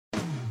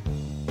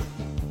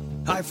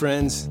Hi,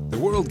 friends. The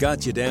world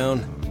got you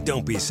down.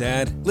 Don't be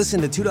sad.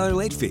 Listen to $2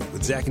 Late Fee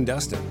with Zach and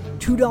Dustin.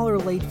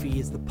 $2 Late Fee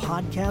is the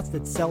podcast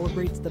that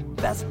celebrates the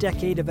best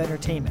decade of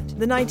entertainment,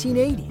 the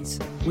 1980s.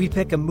 We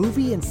pick a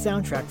movie and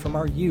soundtrack from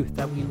our youth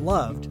that we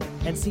loved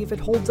and see if it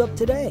holds up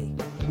today.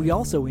 We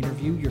also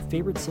interview your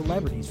favorite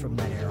celebrities from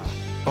that era.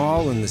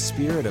 All in the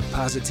spirit of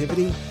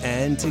positivity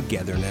and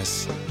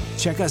togetherness.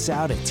 Check us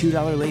out at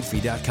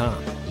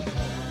 $2latefee.com.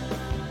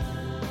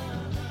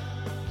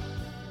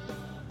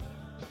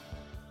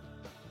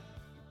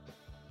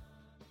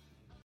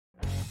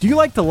 Do you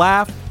like to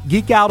laugh,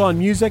 geek out on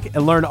music,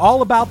 and learn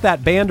all about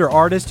that band or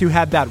artist who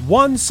had that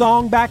one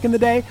song back in the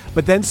day,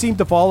 but then seemed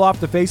to fall off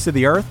the face of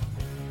the earth?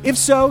 If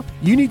so,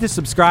 you need to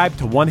subscribe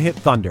to One Hit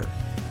Thunder.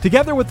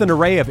 Together with an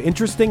array of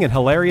interesting and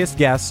hilarious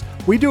guests,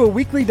 we do a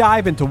weekly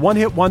dive into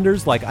one-hit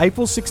wonders like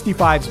Eiffel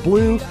 65's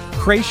Blue,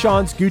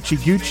 Krayshawn's Gucci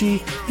Gucci,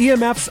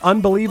 EMF's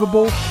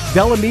Unbelievable,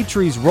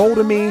 Delamitri's Roll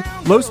to Me,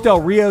 Los Del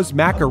Rio's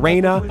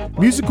Macarena,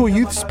 Musical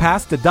Youth's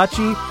Pass the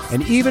Dutchie,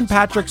 and even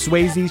Patrick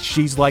Swayze's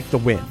She's Like the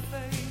Wind.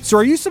 So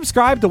are you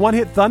subscribed to One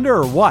Hit Thunder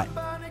or what?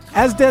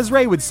 As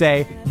Desiree would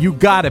say, you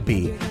gotta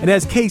be. And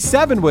as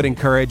K7 would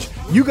encourage,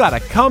 you gotta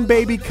come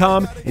baby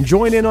come and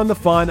join in on the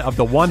fun of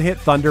the One Hit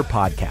Thunder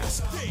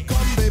podcast.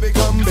 Come baby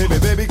come, baby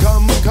baby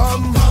come,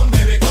 come. Come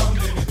baby come,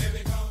 baby baby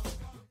come.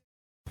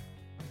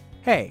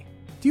 Hey,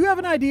 do you have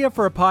an idea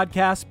for a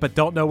podcast but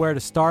don't know where to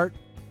start?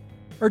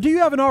 Or do you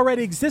have an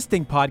already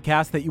existing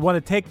podcast that you want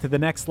to take to the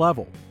next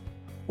level?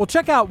 Well,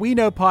 check out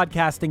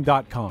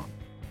WeKnowPodcasting.com.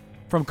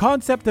 From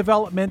concept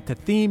development to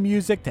theme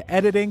music to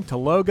editing to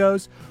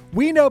logos,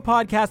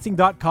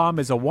 WeKnowPodcasting.com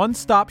is a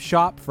one-stop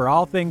shop for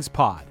all things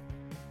pod.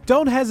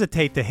 Don't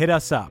hesitate to hit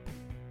us up.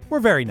 We're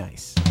very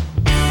nice.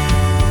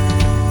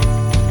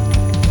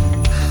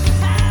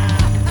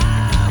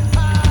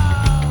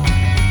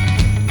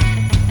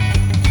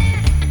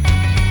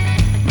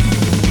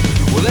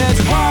 Well, there's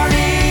a party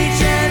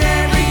each and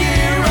every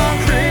year on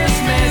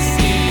Christmas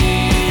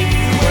Eve,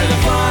 where the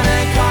fun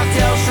and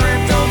cocktail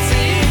shrimp don't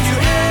seem to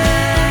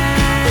end.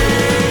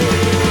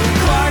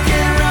 Clark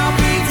and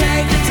Ralphie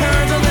taking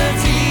turns on the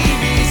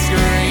TV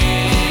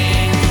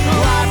screen,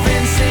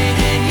 laughing,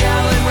 singing,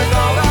 yelling with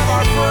all of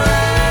our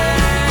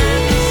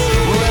friends.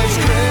 Well, it's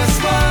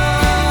Christmas,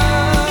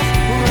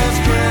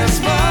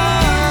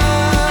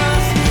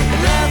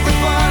 and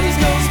everybody's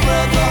gonna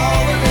spread the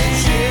holiday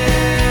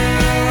cheer.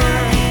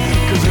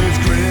 'Cause it's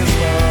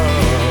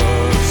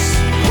Christmas.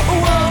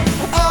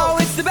 Oh,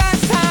 it's the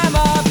best time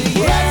of the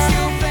year. Let's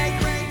go fake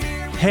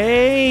reindeer.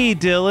 Hey,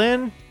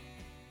 Dylan.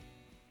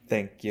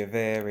 Thank you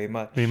very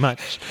much. Very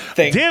much.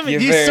 Thank Damn it, you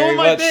you very stole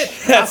my much. bit.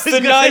 That's I was the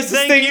gonna say nicest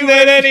thank thing you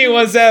that very-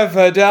 anyone's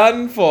ever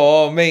done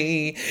for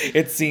me.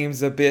 It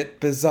seems a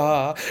bit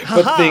bizarre,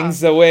 but Ha-ha.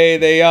 things the way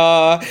they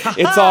are.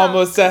 It's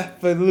almost as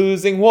if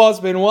losing war's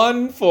been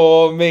won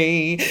for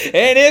me.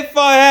 And if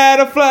I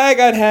had a flag,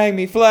 I'd hang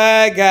me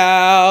flag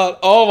out.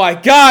 Oh my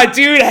god,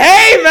 dude.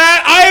 Hey,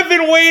 Matt, I have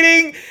been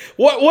waiting.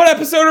 What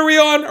episode are we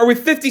on? Are we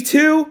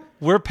 52?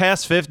 We're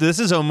past 50. This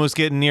is almost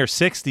getting near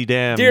 60,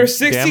 damn. Dear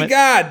 60, damn it.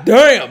 god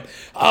damn.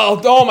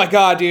 Oh my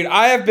god, dude.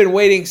 I have been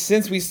waiting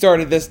since we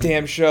started this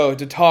damn show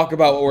to talk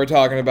about what we're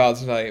talking about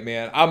tonight,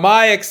 man.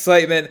 My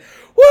excitement,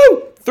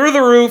 woo, through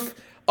the roof.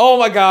 Oh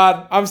my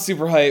god, I'm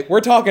super hyped.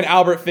 We're talking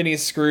Albert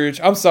Finney's Scrooge.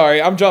 I'm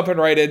sorry, I'm jumping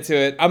right into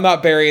it. I'm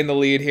not burying the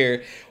lead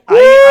here.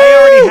 I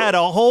already had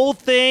a whole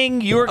thing.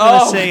 You were going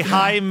to Oh, say, my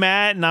hi,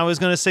 Matt. And I was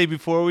going to say,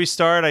 before we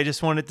start, I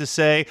just wanted to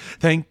say,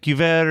 thank you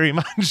very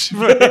much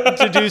for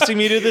introducing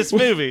me to this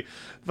movie.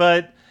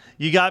 But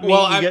you got me.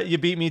 Well, you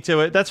beat me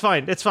to it. That's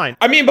fine. It's fine.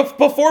 I mean,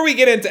 before we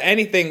get into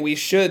anything, we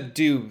should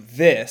do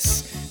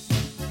this.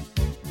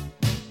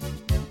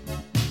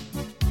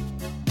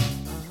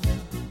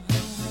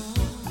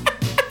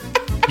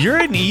 You're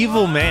an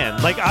evil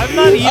man. Like, I'm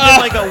not even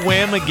like a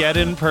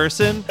Whamageddon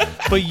person,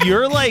 but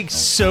you're like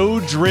so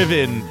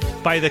driven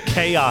by the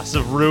chaos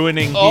of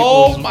ruining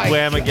people's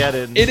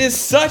Whamageddon. It is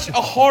such a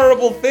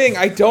horrible thing.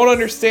 I don't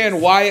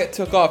understand why it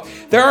took off.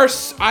 There are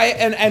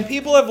and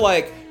people have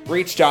like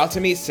reached out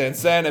to me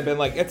since then and been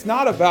like, it's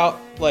not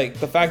about like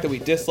the fact that we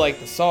dislike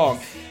the song.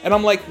 And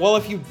I'm like, well,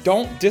 if you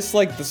don't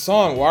dislike the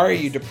song, why are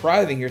you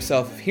depriving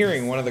yourself of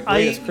hearing one of the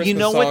greatest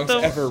Christmas songs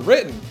ever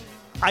written?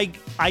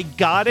 I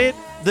got it.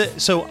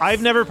 So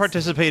I've never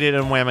participated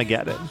in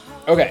Whamageddon.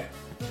 Okay.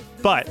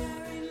 But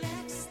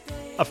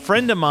a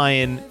friend of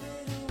mine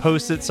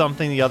posted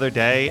something the other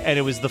day, and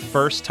it was the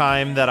first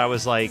time that I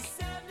was like,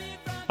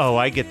 oh,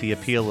 I get the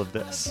appeal of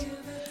this.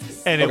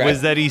 And it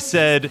was that he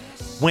said,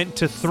 went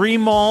to 3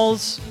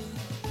 malls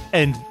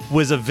and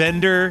was a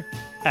vendor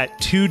at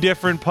 2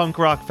 different punk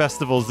rock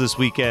festivals this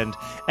weekend,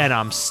 and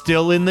I'm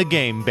still in the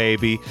game,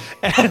 baby.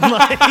 And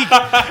like,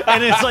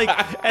 and it's like,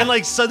 and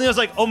like suddenly I was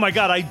like, oh my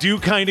god, I do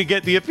kind of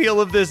get the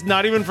appeal of this.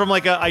 Not even from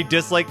like I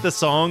dislike the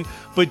song,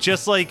 but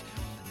just like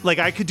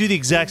I could do the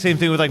exact same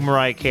thing with like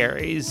Mariah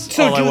Carey's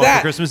So All I do Want that.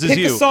 for Christmas Is Pick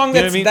You. a song You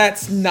know what that's I mean?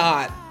 that's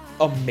not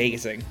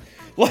amazing.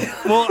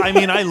 Well, I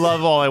mean, I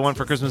love All I Want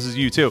for Christmas Is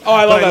You too. Oh,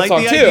 I love But that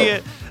song the too.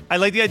 Idea, I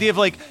like the idea of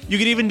like you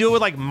could even do it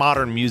with like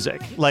modern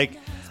music. Like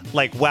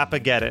like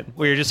Wapageddon,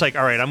 where you're just like,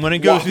 all right, I'm going to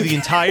go through the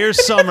entire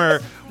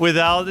summer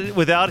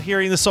without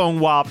hearing the song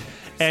WAP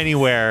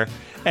anywhere,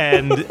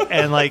 and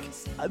like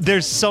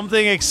there's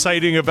something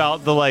exciting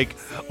about the like,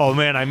 oh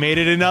man, I made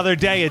it another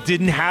day. It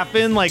didn't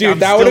happen. Like, Dude, I'm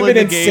that would still have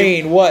been in the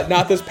insane. game. What?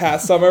 Not this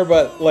past summer,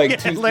 but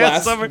like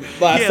last summer.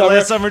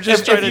 Last summer.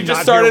 Just if trying to you just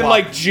not started hear in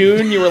WAP. like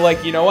June, you were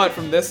like, you know what?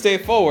 From this day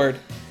forward,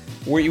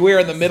 we're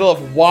in the middle of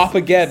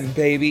Wapageddon,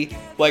 baby.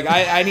 Like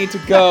I need to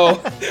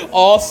go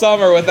all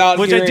summer without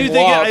Which I hearing do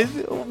WAP.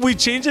 think we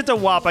changed it to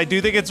WAP. I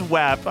do think it's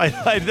WAP.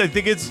 I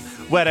think it's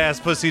wet ass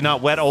pussy,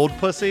 not wet old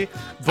pussy.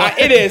 But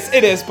It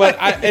is, but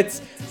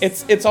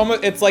it's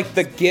almost it's like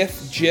the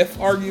GIF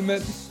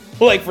argument.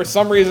 Like for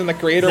some reason the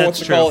creator wants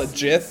to That's call true. it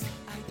GIF.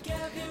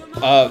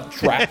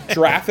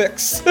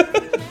 Graphics.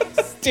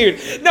 Dude,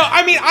 no,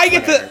 I mean I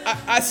get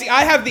I see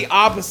I have the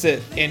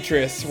opposite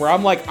interests where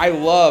I'm like I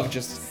love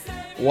just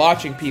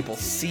watching people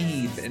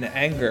seethe in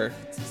anger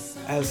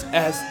as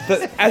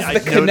the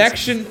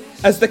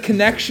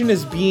connection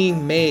is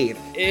being made.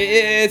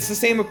 It's the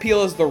same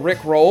appeal as the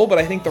Rick Roll, but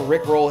I think the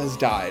Rick Roll has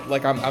died.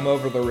 Like I'm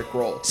over the Rick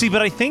Roll. See,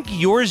 but I think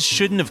yours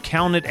shouldn't have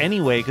counted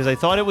anyway, because I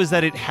thought it was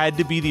that it had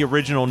to be the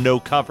original, no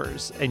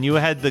covers, and you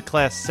had the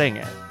class sing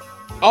it.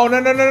 Oh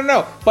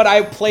no! But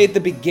I played the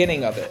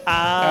beginning of it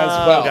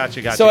as well.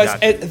 Gotcha. So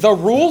the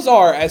rules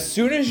are: as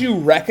soon as you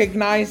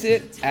recognize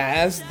it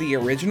as the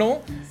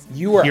original,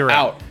 you're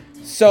out.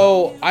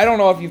 So I don't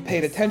know if you've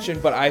paid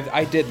attention, but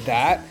I did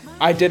that.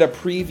 I did a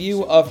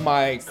preview of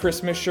my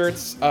Christmas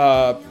shirts.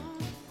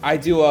 I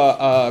do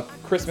a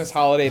Christmas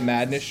Holiday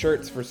Madness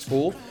shirts for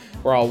school,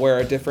 where I'll wear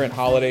a different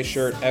holiday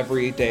shirt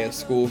every day of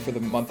school for the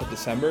month of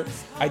December.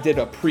 I did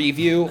a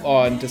preview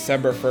on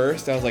December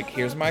 1st. I was like,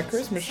 here's my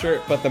Christmas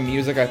shirt, but the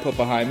music I put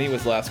behind me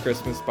was Last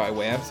Christmas by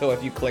Wham. So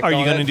if you click on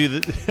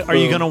it... Are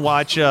you gonna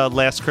watch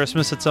Last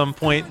Christmas at some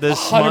point this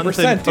 100%, month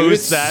and dude, post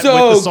it's that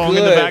so with the song in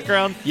the good.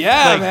 background?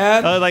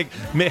 Yeah,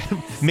 man.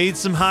 Made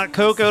some hot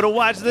cocoa to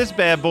watch this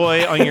bad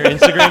boy on your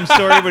Instagram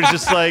story, where it's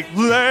just like,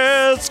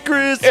 Last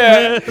Christmas.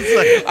 Yeah.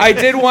 Like, I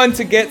did one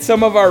to get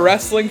some of our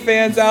wrestling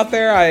fans out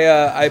there.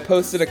 I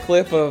posted a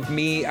clip of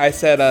me. I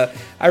said,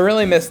 I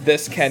really miss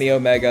this Kenny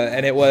Omega,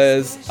 and it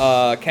was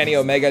Kenny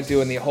Omega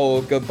doing the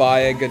whole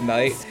goodbye and good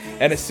night.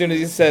 And as soon as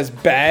he says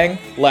bang,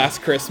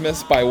 Last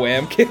Christmas by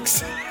Wham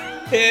kicks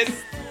in.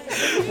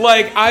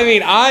 Like, I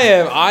mean, I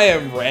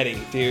am ready,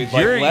 dude.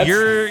 Like,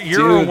 you're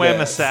do a Wham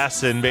this.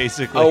 assassin,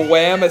 basically. A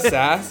Wham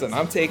assassin.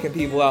 I'm taking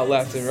people out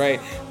left and right.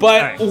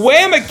 But Nice.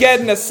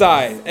 Whamageddon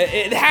aside,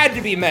 it had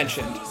to be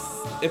mentioned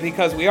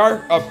because we are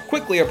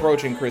quickly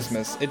approaching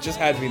Christmas. It just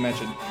had to be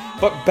mentioned.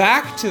 But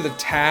back to the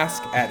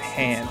task at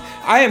hand.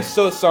 I am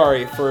so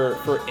sorry for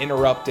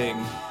interrupting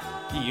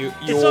you.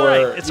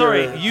 It's all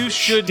right. You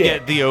should shtick.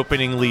 get the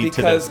opening lead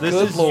Because, to this.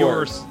 good This is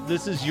Lord.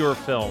 this is your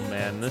film,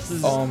 man. This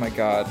is Oh my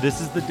God. This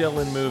is the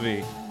Dylan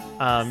movie.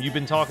 You've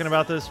been talking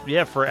about this,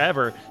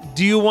 forever.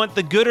 Do you want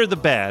the good or the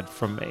bad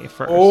from me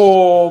first?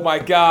 Oh my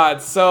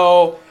God.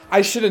 So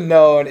I should have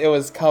known it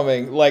was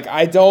coming. Like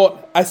I don't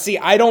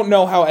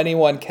know how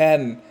anyone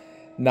can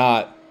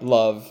not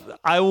love.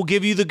 I will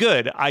give you the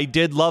good. I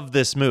did love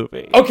this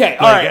movie. Okay,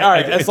 all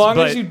right. As long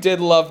as but- you did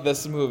love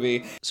this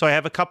movie. So I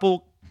have a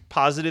couple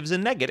positives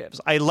and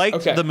negatives. I liked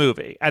Okay. the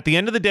movie. At the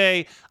end of the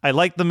day, I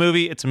liked the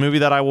movie. It's a movie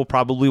that I will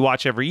probably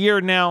watch every year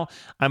now.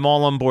 I'm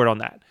all on board on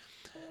that.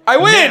 I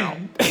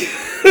win.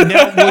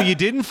 Now, well, you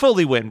didn't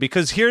fully win,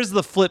 because here's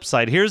the flip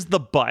side. Here's the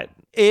but.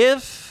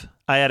 If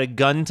I had a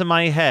gun to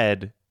my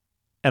head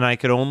and I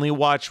could only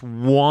watch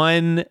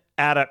one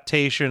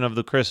adaptation of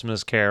The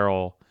Christmas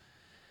Carol,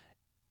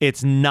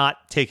 it's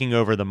not taking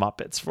over the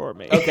Muppets for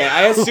me. Okay,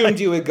 I assumed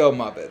you would go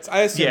Muppets.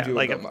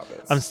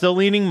 I'm still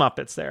leaning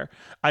Muppets there.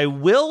 I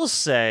will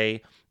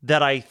say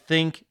that I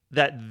think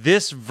that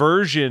this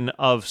version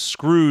of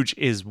Scrooge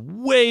is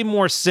way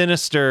more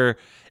sinister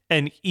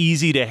and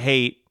easy to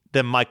hate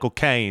than Michael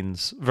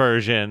Caine's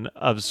version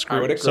of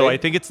Scrooge. agree. So I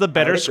think it's the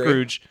better would agree.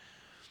 Scrooge.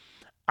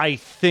 I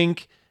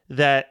think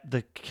that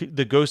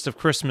the Ghost of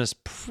Christmas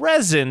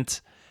Present,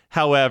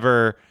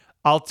 however,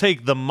 I'll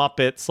take the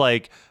Muppets,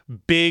 like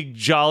big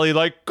jolly,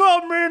 like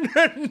come in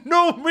and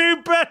know me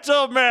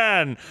better,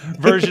 man,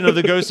 version of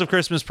the Ghost of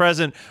Christmas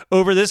Present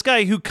over this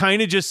guy who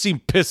kind of just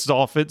seemed pissed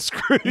off at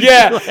Scrooge.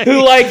 Yeah,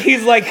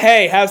 he's like,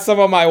 hey, have some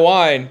of my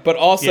wine, but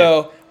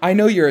also I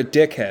know you're a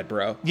dickhead,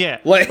 bro. Yeah,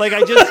 Like-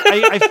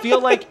 I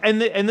feel like,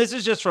 and this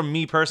is just from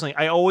me personally,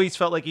 I always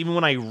felt like even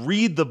when I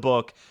read the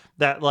book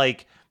that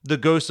like the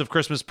Ghost of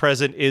Christmas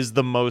Present is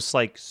the most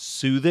like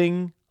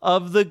soothing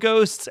of the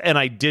ghosts, and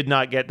I did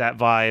not get that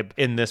vibe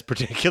in this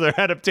particular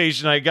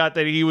adaptation. I got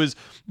that he was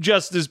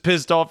just as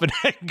pissed off and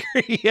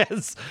angry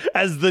as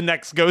the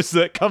next ghost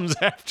that comes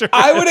after.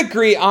 I would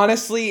agree.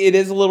 Honestly, it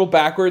is a little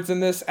backwards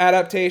in this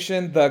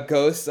adaptation. The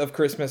Ghost of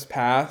Christmas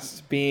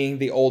Past being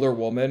the older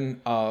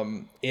woman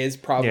is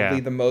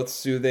probably the most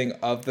soothing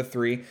of the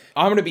three.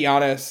 I'm going to be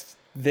honest.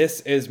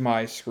 This is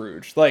my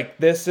Scrooge. Like,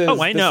 this is,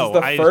 I know.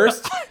 This is the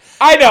first...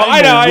 I know.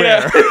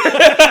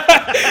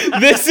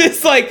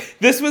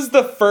 This was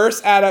the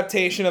first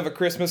adaptation of A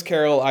Christmas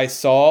Carol I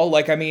saw.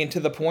 Like, I mean, to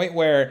the point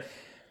where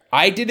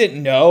I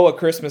didn't know A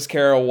Christmas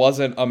Carol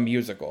wasn't a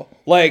musical.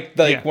 Like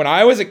Yeah. when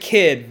I was a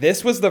kid,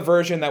 this was the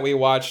version that we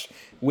watched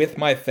with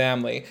my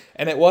family.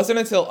 And it wasn't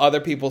until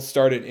other people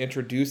started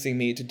introducing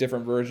me to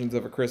different versions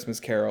of A Christmas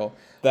Carol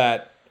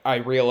that I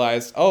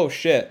realized, oh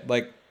shit,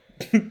 like,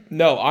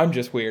 no, I'm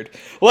just weird.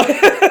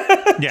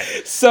 Yeah.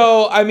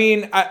 So, I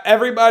mean,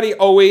 everybody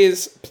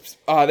always,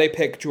 they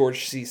pick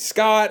George C.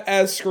 Scott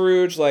as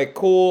Scrooge. Like,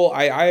 cool.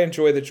 I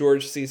enjoy the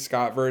George C.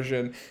 Scott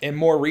version. In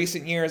more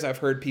recent years, I've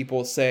heard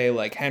people say,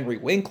 like, Henry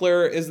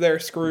Winkler is their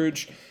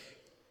Scrooge.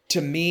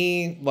 To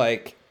me,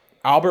 like,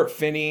 Albert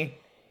Finney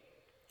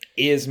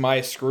is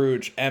my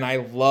Scrooge. And I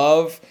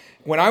love...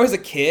 When I was a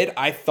kid,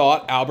 I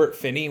thought Albert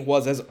Finney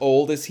was as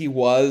old as he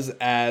was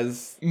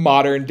as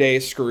modern-day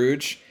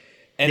Scrooge.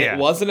 And Yeah. it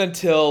wasn't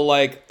until,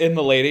 like, in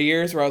the later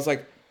years where I was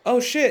like, oh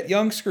shit,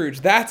 young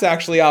Scrooge, that's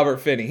actually Albert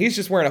Finney. He's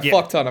just wearing a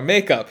fuck ton of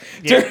makeup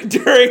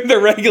during the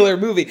regular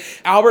movie.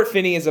 Albert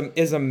Finney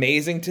is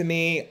amazing to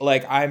me.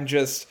 Like, I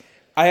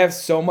have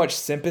so much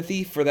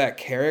sympathy for that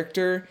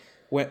character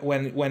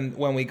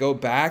when we go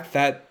back.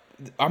 That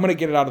I'm gonna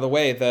get it out of the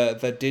way.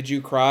 The Did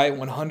You Cry?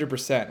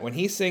 100%. When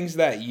he sings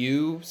that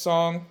You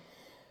song,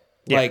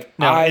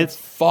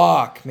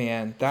 fuck,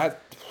 man,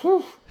 that.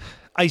 Whew.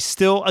 I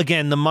still,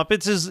 again, the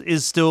Muppets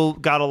is still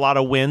got a lot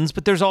of wins,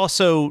 but there's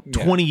also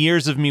 20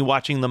 years of me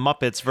watching the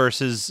Muppets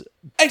versus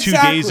 2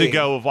 days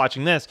ago of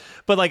watching this.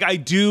 But like, I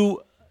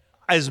do,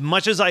 as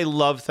much as I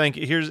love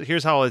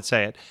here's how I'd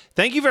say it.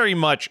 Thank You Very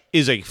Much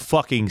is a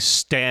fucking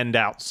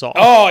standout song.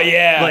 Oh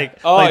yeah.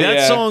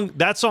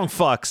 That song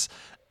fucks.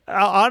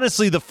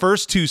 Honestly, the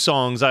first 2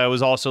 songs, I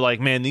was also like,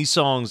 man, these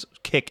songs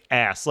kick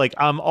ass. Like,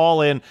 I'm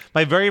all in.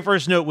 My very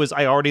first note was,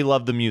 I already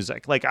love the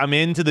music. Like, I'm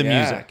into the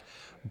music.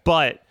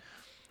 But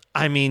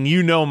I mean,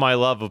 you know my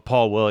love of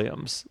Paul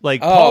Williams.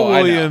 Like, Paul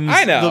Williams,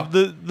 I know.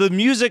 The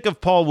music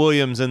of Paul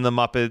Williams in the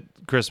Muppet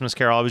Christmas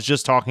Carol. I was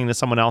just talking to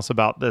someone else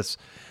about this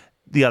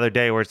the other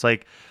day, where it's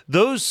like,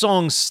 those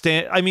songs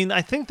I mean,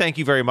 I think Thank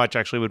You Very Much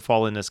actually would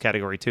fall in this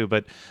category too,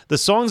 but the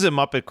songs in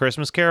Muppet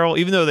Christmas Carol,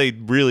 even though they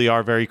really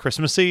are very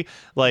Christmassy,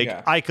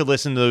 like, I could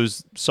listen to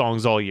those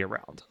songs all year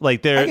round.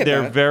 Like,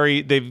 they're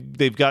very,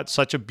 they've got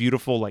such a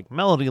beautiful, like,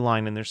 melody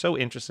line, and they're so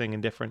interesting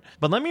and different.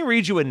 But let me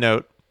read you a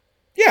note.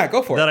 Yeah,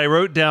 go for it. That I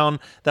wrote down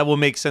that will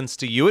make sense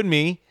to you and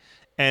me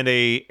and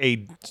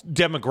a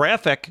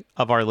demographic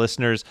of our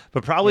listeners,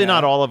 but probably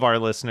not all of our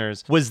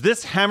listeners. Was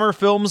this Hammer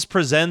Films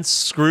Presents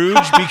Scrooge?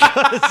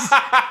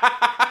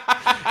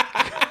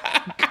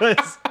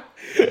 Because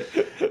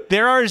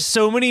there are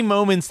so many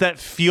moments that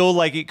feel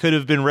like it could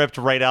have been ripped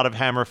right out of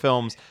Hammer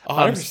Films.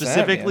 100%,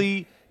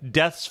 Specifically,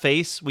 Death's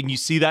face, when you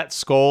see that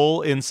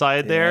skull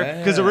inside there.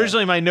 Because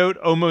originally my note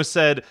almost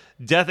said,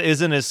 Death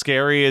isn't as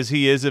scary as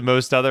he is in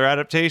most other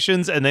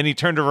adaptations. And then he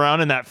turned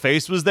around and that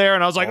face was there.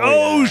 And I was like,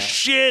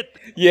 shit.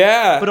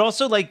 Yeah. But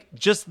also, like,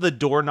 just the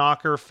door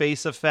knocker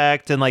face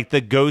effect and, like, the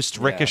ghost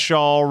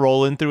ricochet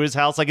rolling through his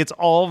house. Like, it's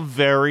all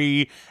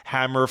very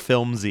Hammer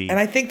Filmsy. And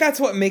I think that's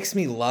what makes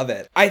me love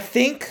it. I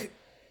think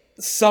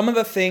some of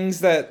the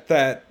things that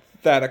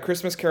A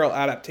Christmas Carol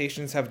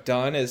adaptations have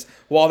done is,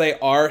 while they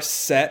are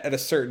set at a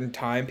certain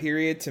time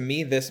period, to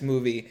me this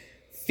movie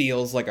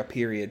feels like a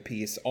period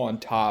piece on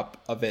top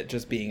of it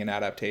just being an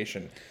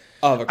adaptation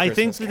of A Christmas Carol. I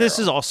think that this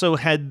has also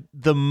had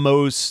the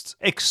most,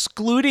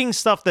 excluding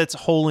stuff that's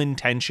whole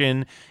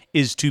intention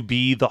is to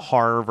be the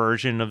horror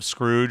version of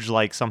Scrooge,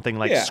 like something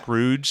like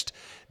Scrooged.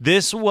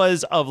 This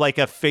was of like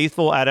a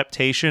faithful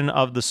adaptation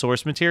of the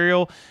source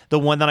material, the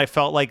one that I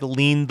felt like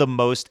leaned the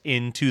most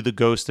into the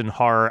ghost and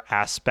horror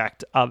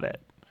aspect of it.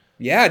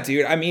 Yeah,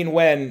 dude. I mean,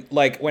 when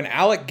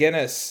Alec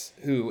Guinness,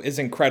 who is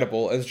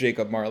incredible as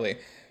Jacob Marley,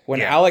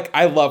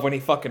 I love when he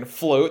fucking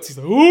floats. He's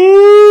like,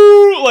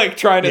 ooh, like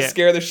trying to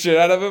scare the shit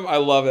out of him. I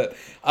love it.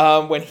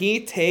 When he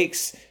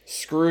takes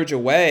Scrooge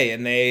away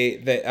and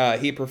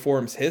he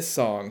performs his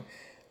song,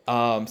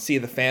 See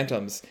the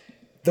Phantoms.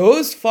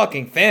 Those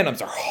fucking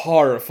phantoms are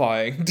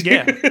horrifying, dude.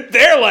 Yeah.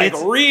 They're like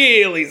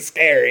really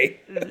scary.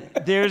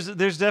 There's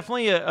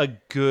definitely a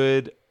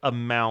good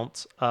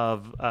amount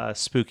of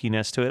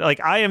spookiness to it. Like,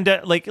 I am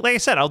like I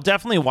said, I'll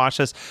definitely watch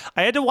this.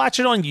 I had to watch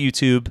it on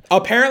YouTube.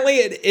 Apparently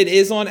it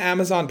is on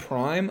Amazon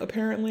Prime,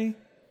 apparently.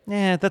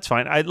 Yeah, that's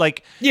fine. I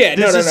like I'm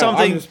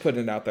just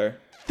putting it out there.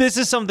 This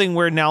is something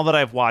where now that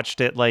I've watched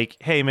it, like,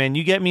 hey man,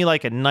 you get me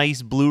like a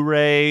nice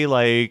Blu-ray,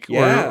 like,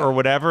 or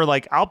whatever,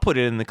 like, I'll put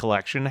it in the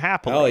collection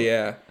happily.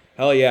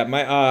 Hell yeah.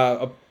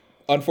 My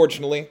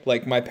unfortunately,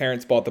 like, my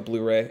parents bought the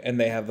Blu-ray and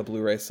they have the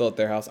Blu-ray still at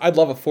their house. I'd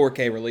love a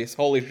 4K release.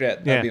 Holy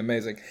shit, that'd be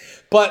amazing.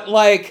 But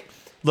like,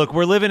 look,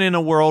 we're living in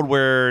a world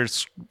where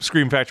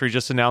Scream Factory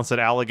just announced that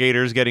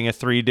Alligator's getting a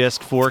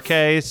 3-disc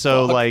 4K.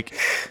 So like,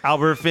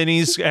 Albert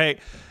Finney's.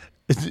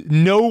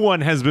 No one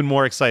has been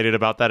more excited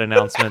about that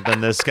announcement than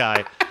this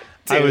guy.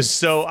 Dude,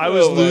 I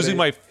was losing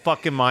my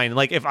fucking mind.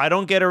 Like, if I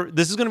don't get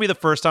this is going to be the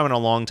first time in a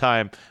long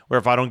time where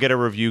if I don't get a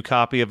review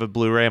copy of a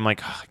Blu-ray, I'm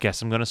like, I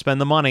guess I'm going to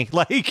spend the money.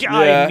 Like,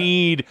 I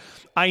need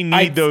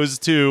those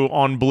two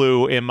on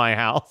Blue in my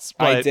house.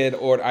 But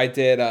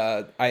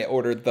I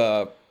ordered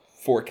the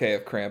 4K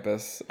of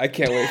Krampus. I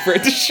can't wait for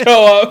it to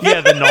show up.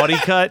 Yeah, the naughty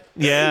cut.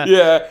 Yeah.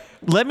 Yeah.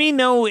 Let me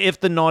know if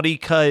the naughty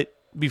cut,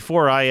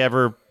 before I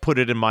ever put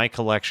it in my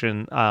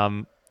collection,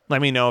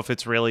 let me know if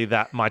it's really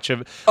that much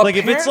of like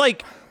if it's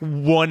like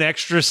one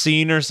extra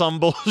scene or some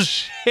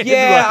bullshit.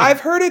 Yeah, like, I've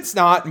heard it's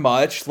not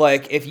much.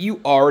 Like if you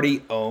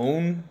already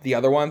own the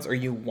other ones or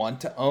you want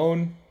to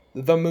own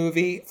the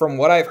movie, from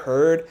what I've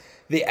heard,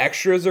 the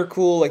extras are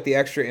cool, like the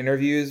extra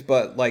interviews,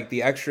 but like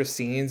the extra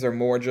scenes are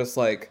more just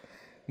like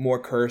more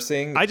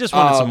cursing. I just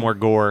wanted some more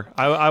gore.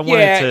 I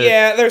wanted to.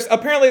 Yeah.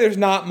 There's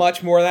not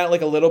much more of that,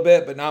 like a little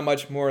bit, but not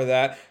much more of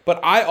that. But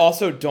I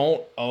also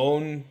don't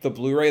own the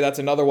Blu-ray. That's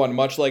another one,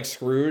 much like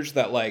Scrooge,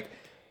 that like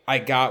I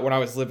got when I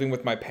was living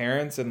with my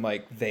parents, and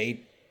like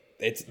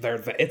it's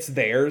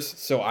theirs,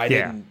 so I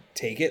didn't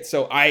take it.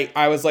 So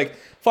I was like,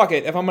 fuck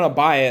it. If I'm gonna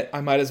buy it,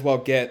 I might as well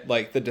get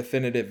like the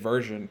definitive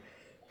version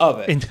of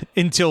it.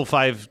 Until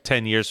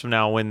 5-10 years from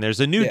now when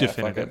there's a new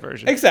definitive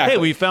version. Exactly. Hey,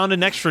 we found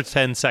an extra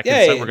 10 seconds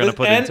that we're going to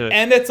put into it.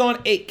 And it's on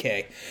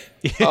 8K.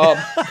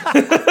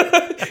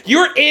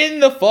 You're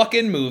in the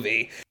fucking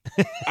movie.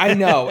 I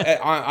know.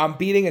 I'm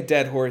beating a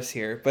dead horse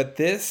here, but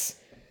this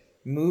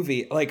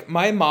movie, like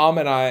my mom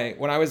and I,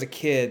 when I was a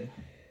kid,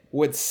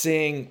 would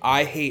sing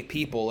I Hate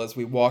People as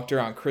we walked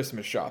around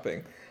Christmas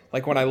shopping.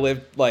 Like when I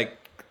lived like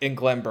in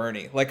Glen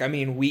Burnie. Like, I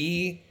mean,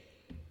 we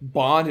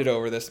bonded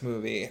over this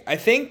movie. I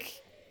think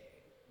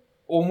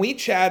when we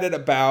chatted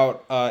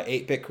about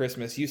 8-Bit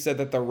Christmas, you said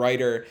that the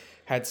writer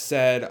had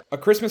said, A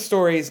Christmas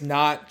Story is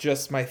not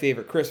just my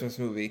favorite Christmas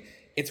movie,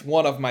 it's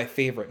one of my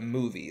favorite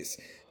movies.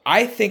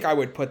 I think I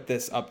would put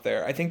this up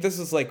there. I think this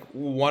is like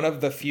one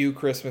of the few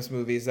Christmas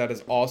movies that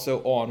is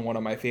also on one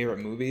of my favorite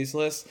movies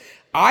lists.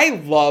 I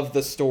love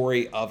the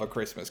story of A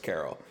Christmas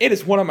Carol. It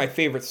is one of my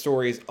favorite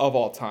stories of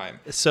all time.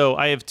 So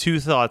I have two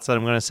thoughts that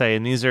I'm going to say,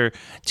 and these are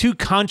two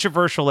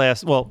controversial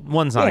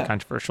one's not a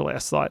controversial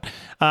thought.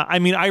 I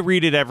mean, I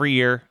read it every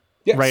year.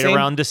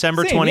 Around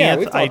December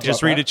 20th, I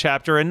just read a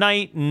chapter a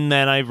night, and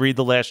then I read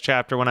the last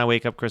chapter when I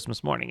wake up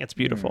Christmas morning. It's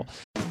beautiful.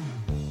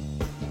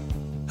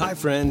 Hi,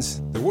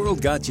 friends. The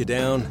world got you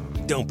down.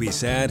 Don't be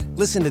sad.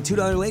 Listen to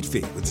 $2 Late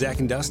Fee with Zach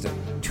and Dustin.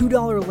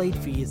 $2 Late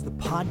Fee is the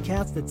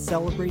podcast that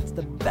celebrates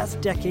the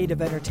best decade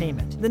of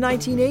entertainment, the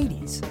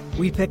 1980s.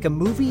 We pick a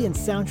movie and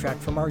soundtrack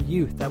from our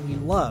youth that we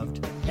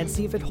loved and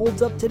see if it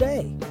holds up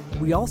today.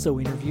 We also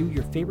interview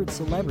your favorite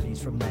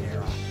celebrities from that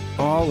era.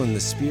 All in the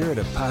spirit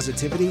of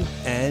positivity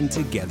and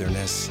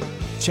togetherness.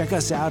 Check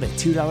us out at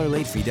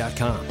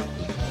 $2latefee.com.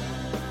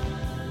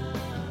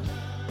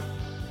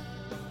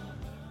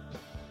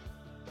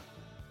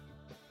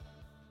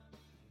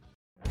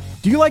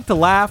 Do you like to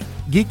laugh,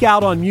 geek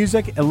out on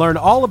music, and learn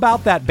all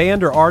about that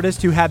band or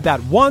artist who had that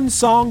one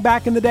song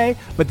back in the day,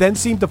 but then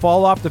seemed to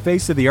fall off the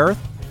face of the earth?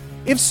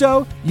 If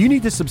so, you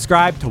need to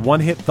subscribe to One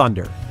Hit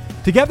Thunder.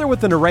 Together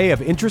with an array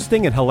of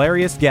interesting and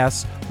hilarious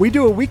guests, we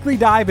do a weekly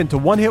dive into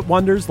one-hit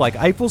wonders like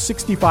Eiffel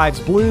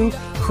 65's Blue,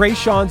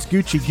 Krayshawn's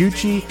Gucci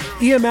Gucci,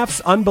 EMF's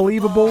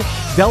Unbelievable,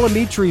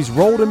 Delamitri's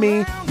Roll to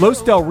Me,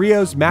 Los Del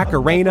Rio's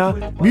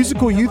Macarena,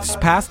 Musical Youth's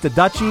Pass the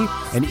Dutchie,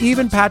 and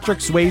even Patrick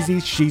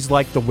Swayze's She's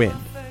Like the Wind.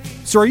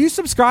 So are you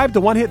subscribed to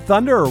One Hit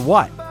Thunder or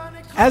what?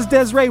 As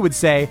Desiree would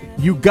say,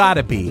 you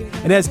gotta be.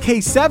 And as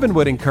K7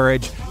 would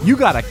encourage, you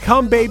gotta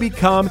come, baby,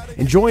 come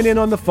and join in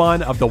on the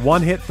fun of the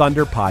One Hit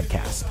Thunder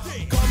podcast.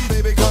 Come,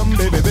 baby, come,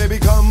 baby, baby,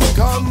 come,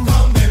 come.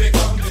 Come, baby,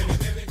 come, baby,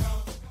 baby,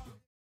 come.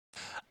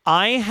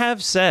 I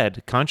have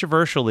said,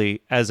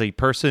 controversially, as a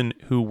person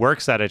who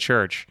works at a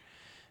church,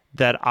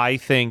 that I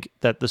think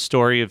that the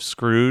story of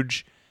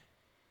Scrooge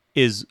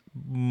is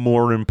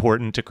more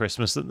important to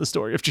Christmas than the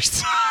story of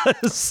Jesus.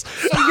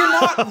 So you're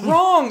not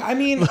wrong. I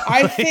mean,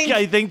 I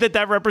think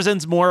that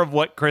represents more of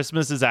what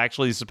Christmas is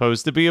actually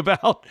supposed to be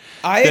about.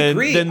 I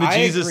agree. Than the I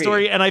Jesus agree.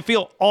 story. And I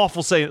feel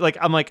awful saying, like,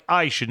 I'm like,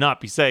 I should not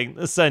be saying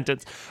this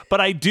sentence, but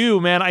I do,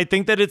 man. I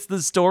think that it's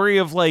the story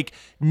of like,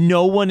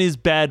 no one is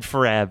bad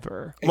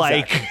forever.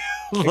 Exactly.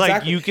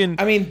 Like you can,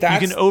 you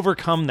can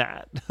overcome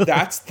that.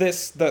 That's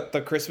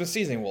the Christmas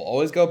season. We'll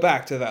always go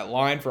back to that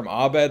line from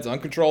Abed's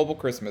Uncontrollable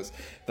Christmas.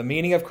 The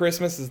meaning of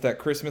Christmas is that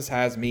Christmas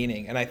has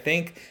meaning. And I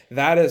think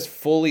that is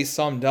fully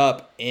summed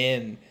up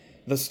in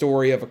the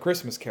story of A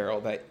Christmas Carol,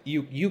 that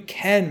you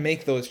can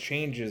make those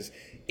changes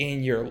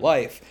in your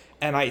life.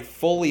 And I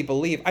fully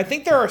believe, I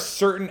think there are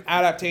certain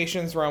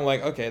adaptations where I'm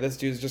like, okay, this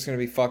dude's just going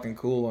to be fucking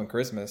cool on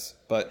Christmas.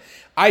 But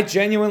I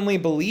genuinely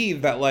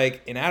believe that,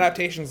 like, in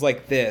adaptations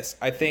like this,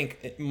 I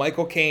think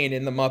Michael Caine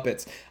in The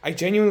Muppets, I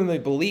genuinely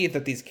believe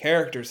that these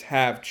characters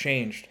have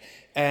changed.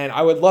 And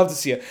I would love to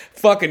see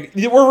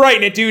we're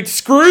writing it, dude.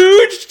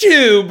 Scrooge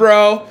 2,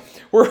 bro.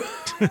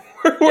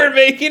 We're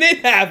making it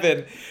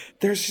happen.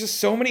 There's just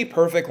so many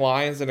perfect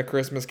lines in A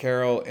Christmas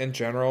Carol in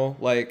general.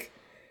 Like,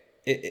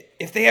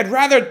 if they had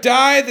rather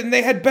die, then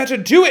they had better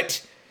do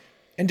it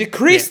and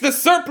decrease the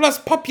surplus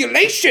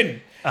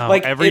population. Oh,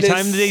 like every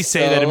time they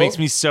say that, it makes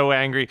me so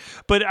angry.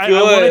 But I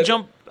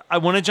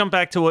want to jump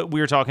back to what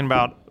we were talking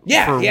about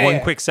Yeah, yeah, one yeah.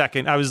 quick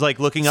second. I was like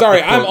looking up. Sorry,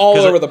 the I'm quote, all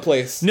 'cause over the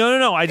place.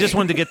 No. I just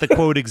wanted to get the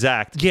quote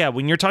exact. Yeah,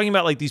 when you're talking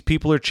about like these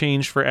people are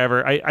changed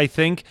forever, I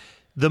think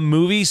the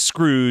movie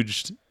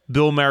Scrooged,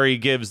 Bill Murray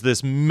gives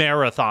this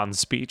marathon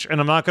speech, and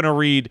I'm not going to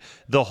read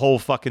the whole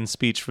fucking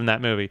speech from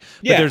that movie.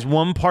 But Yeah. there's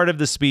one part of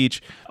the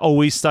speech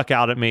always stuck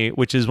out at me,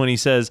 which is when he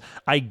says,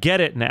 "I get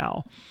it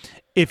now.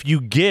 If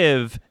you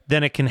give,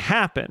 then it can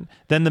happen.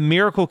 Then the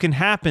miracle can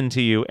happen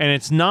to you. And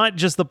it's not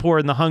just the poor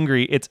and the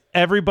hungry. It's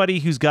everybody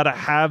who's got to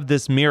have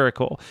this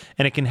miracle.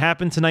 And it can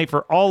happen tonight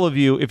for all of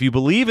you. If you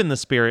believe in the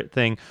spirit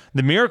thing,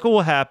 the miracle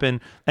will happen.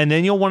 And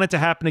then you'll want it to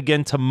happen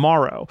again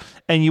tomorrow.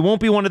 And you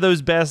won't be one of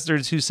those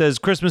bastards who says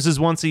Christmas is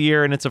once a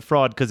year and it's a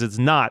fraud, because it's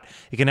not.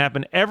 It can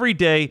happen every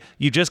day.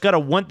 You just got to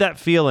want that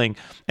feeling.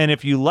 And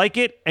if you like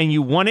it and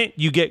you want it,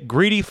 you get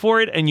greedy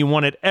for it and you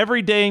want it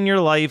every day in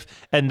your life.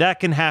 And that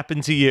can happen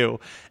to you."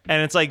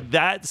 And it's like,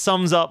 that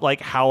sums up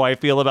like how I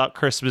feel about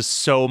Christmas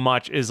so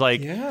much, is like,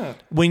 Yeah.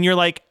 when you're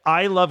like,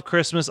 I love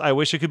Christmas, I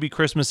wish it could be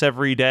Christmas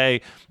every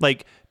day.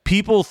 Like,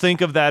 people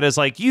think of that as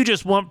like, you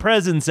just want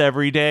presents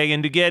every day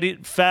and to get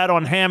it fat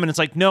on ham. And it's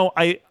like, no,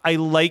 I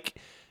like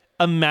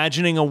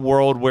imagining a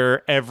world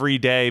where every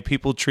day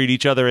people treat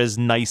each other as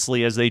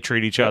nicely as they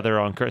treat each other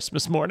on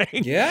Christmas morning.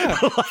 Yeah,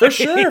 for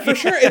sure.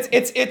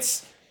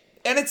 It's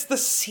and it's the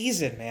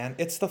season, man.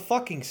 It's the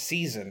fucking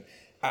season.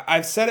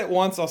 I've said it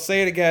once, I'll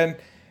say it again.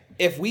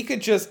 If we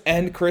could just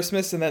end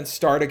Christmas and then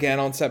start again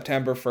on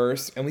September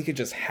 1st, and we could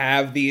just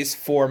have these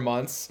 4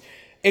 months,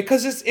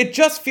 because it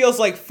just feels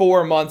like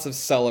 4 months of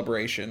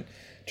celebration,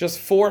 just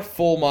 4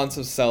 full months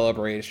of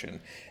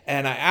celebration,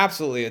 and I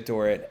absolutely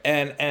adore it.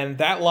 And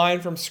that line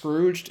from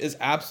Scrooged is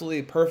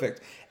absolutely perfect.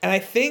 And I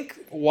think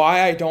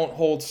why I don't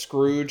hold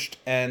Scrooged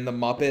and the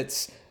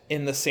Muppets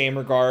in the same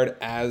regard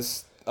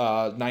as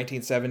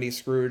 1970s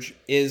Scrooge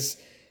is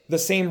the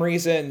same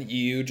reason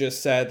you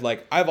just said.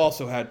 Like, I've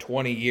also had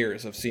 20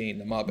 years of seeing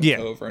the Muppets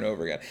over and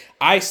over again.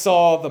 I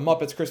saw the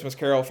Muppets Christmas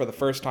Carol for the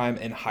first time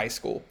in high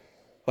school.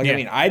 Like, I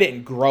mean, I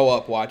didn't grow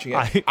up watching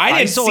it.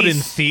 I saw it in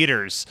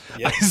theaters.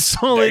 Yeah. I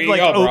saw There it you like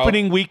go, bro.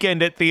 opening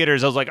weekend at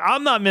theaters. I was like,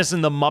 I'm not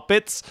missing the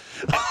Muppets.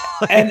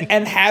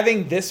 and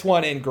having this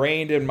one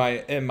ingrained in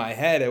my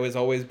head, it was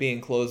always being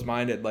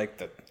closed-minded, like,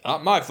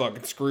 not my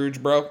fucking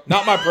Scrooge, bro.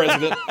 Not my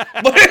president.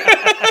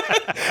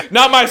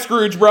 Not my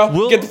Scrooge,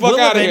 bro. Get the fuck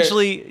out of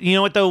here. You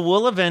know what, though?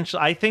 We'll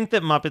eventually... I think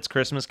that Muppets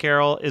Christmas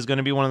Carol is going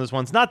to be one of those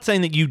ones. Not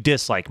saying that you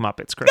dislike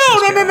Muppets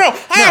Christmas Carol. No.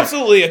 I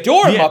absolutely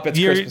adore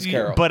Muppets Christmas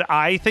Carol. But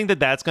I think that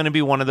that's going to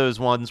be one of those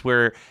ones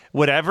where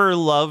whatever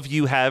love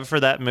you have for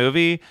that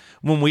movie,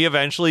 when we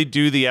eventually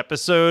do the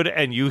episode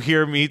and you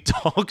hear me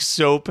talk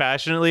so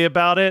passionately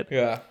about it,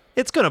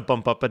 it's going to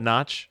bump up a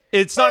notch.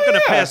 It's not going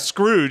to pass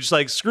Scrooge.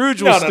 Like,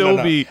 Scrooge will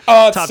still be it's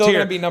top still tier.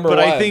 going to be number but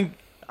one.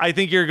 I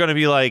think you're going to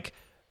be like,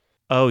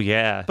 oh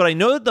yeah. But I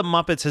know that the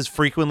Muppets has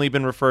frequently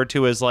been referred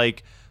to as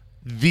like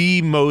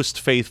the most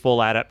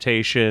faithful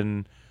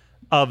adaptation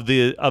of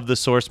the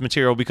source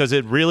material, because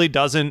it really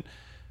doesn't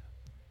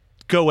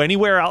go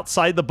anywhere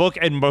outside the book,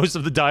 and most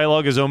of the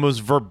dialogue is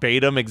almost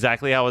verbatim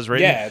exactly how it was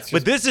written. Yeah, it's just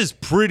but this is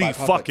pretty by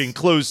puppets. fucking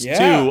close too,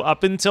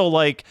 up until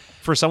like,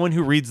 for someone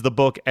who reads the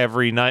book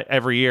every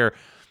year,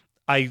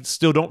 I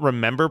still don't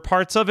remember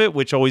parts of it,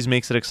 which always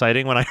makes it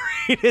exciting when I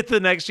read it the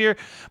next year.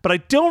 But I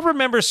don't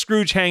remember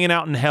Scrooge hanging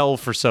out in hell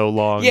for so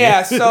long.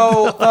 Yeah,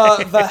 so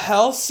the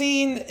hell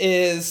scene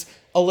is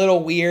a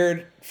little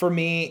weird for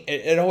me.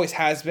 It always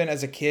has been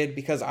as a kid,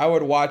 because I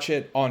would watch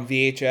it on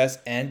VHS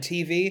and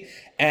TV,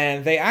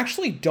 and they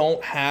actually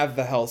don't have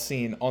the hell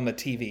scene on the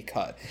TV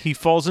cut. He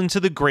falls into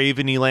the grave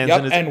and he lands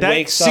in his... and that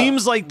wakes up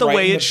seems like the right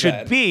way in it the should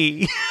bed.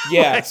 be.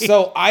 Yeah, Like-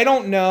 so I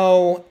don't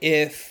know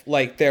if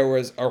like there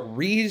was a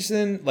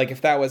reason, like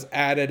if that was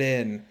added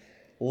in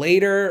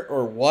later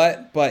or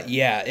what, but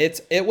yeah,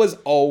 it was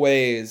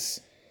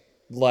always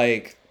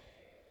like,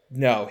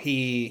 no,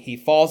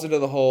 he falls into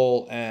the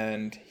hole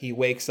and he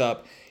wakes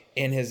up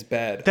in his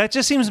bed. That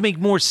just seems to make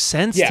more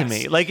sense to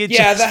me. Like, it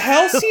just, the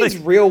hell scene's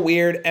like- real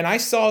weird. And I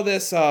saw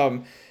this.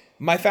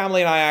 My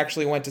family and I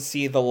actually went to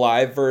see the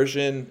live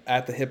version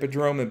at the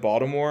Hippodrome in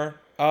Baltimore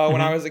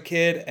when I was a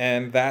kid,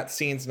 and that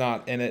scene's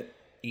not in it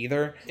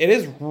either. It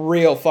is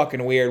real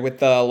fucking weird with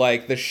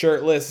the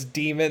shirtless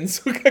demons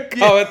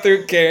coming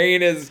through carrying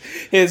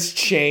his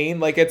chain.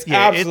 Like, it's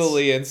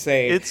absolutely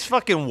insane. It's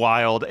fucking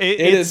wild. It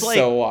it's is like,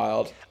 so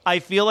wild. I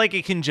feel like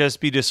it can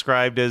just be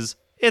described as,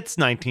 it's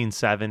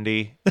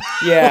 1970.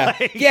 Yeah,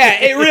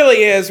 yeah, it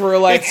really is. We're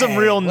like, It's some hey,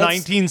 real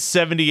let's-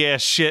 1970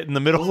 ass shit in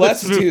the middle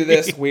Let's of this movie. do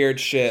this weird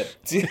shit.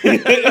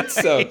 It's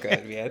so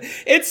good, man.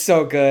 It's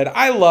so good.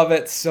 I love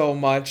it so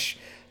much.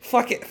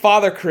 Fuck it.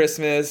 Father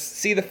Christmas.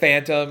 See the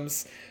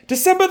Phantoms.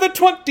 December the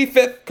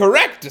 25th.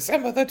 Correct.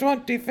 December the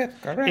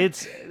 25th.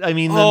 Correct.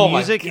 The Oh my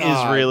music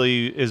God.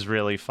 is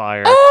really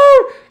fire.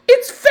 Oh,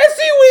 it's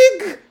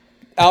Fezziwig.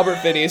 Albert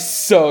Finney is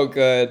so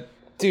good.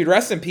 Dude,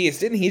 rest in peace.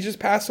 Didn't he just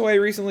pass away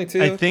recently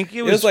too? I think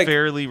it was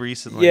fairly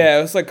recently. Yeah,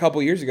 it was like a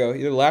couple years ago,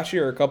 either last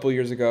year or a couple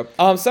years ago.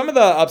 Some of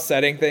the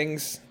upsetting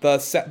things, the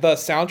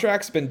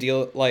soundtrack's been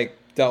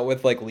dealt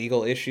with like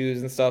legal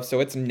issues and stuff, so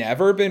it's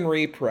never been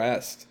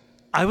repressed.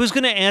 I was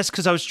gonna ask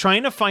because I was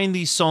trying to find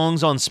these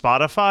songs on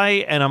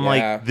Spotify, and I'm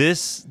like,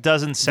 this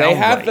doesn't sound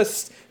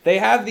right. They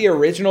have the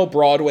original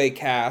Broadway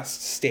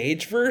cast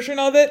stage version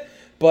of it,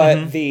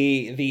 but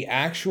the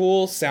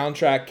actual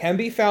soundtrack can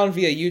be found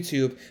via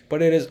YouTube,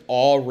 but it is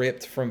all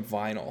ripped from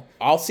vinyl.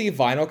 I'll see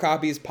vinyl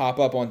copies pop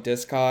up on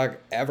Discog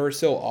ever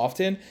so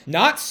often.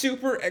 Not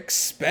super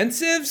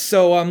expensive,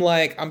 so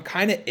I'm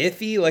kind of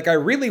iffy. Like, I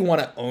really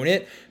want to own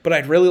it, but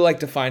I'd really like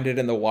to find it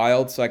in the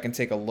wild so I can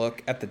take a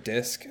look at the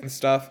disc and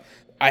stuff.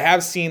 I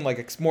have seen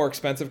like more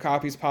expensive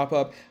copies pop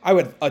up. I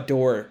would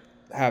adore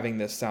having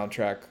this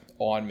soundtrack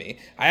on me.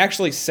 I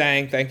actually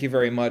sang Thank You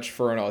Very Much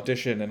for an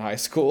audition in high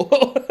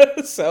school.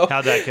 So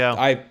how'd that go?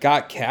 I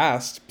got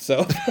cast.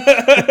 So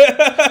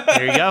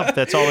there you go.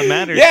 That's all that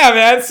matters. Yeah,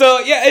 man. So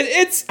yeah,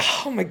 it's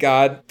oh my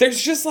god.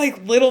 There's just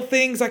like little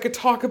things I could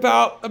talk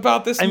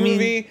about this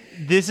movie.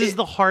 This is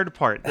the hard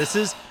part. This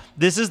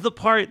is the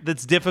part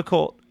that's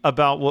difficult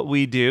about what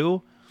we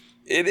do.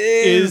 It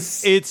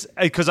is. It's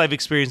because I've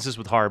experienced this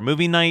with Horror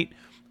Movie Night.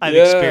 I've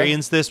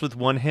experienced this with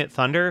One Hit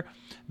Thunder.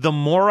 The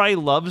more I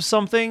love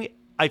something,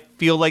 I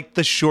feel like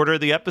the shorter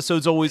the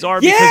episodes always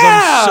are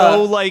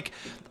because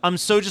I'm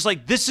so just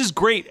like, this is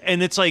great.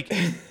 And it's like,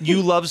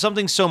 you love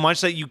something so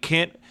much that you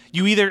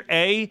either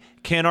A,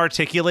 can't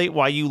articulate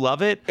why you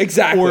love it.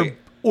 Exactly.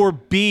 Or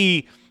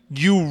B,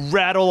 you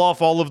rattle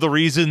off all of the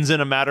reasons in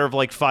a matter of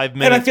like 5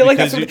 minutes. And I feel like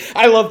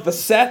I love the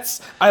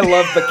sets. I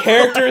love the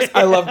characters.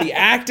 I love the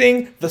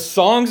acting. The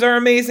songs are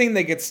amazing.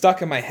 They get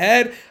stuck in my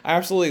head. I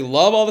absolutely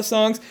love all the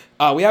songs.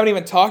 We haven't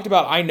even talked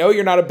about, I know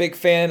you're not a big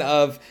fan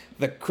of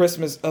the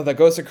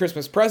Ghost of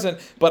Christmas Present,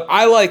 but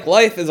I Like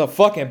Life is a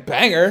fucking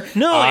banger.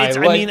 No,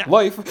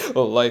 life.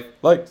 Oh, life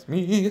likes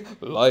me.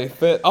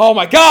 Oh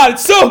my god,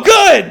 it's so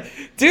good,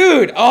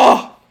 dude.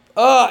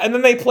 And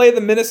then they play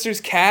The Minister's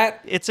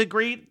Cat. It's a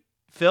great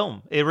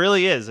film. It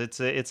really is. It's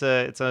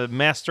a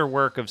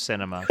masterwork of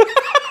cinema.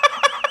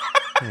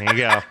 There you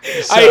go.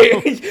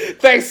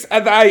 Thanks.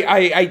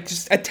 I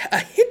just a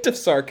hint of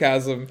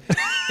sarcasm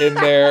in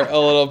there a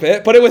little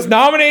bit, but it was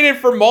nominated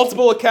for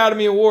multiple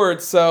Academy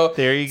Awards. So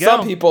there you go.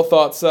 Some people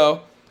thought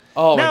so.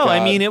 Oh my God.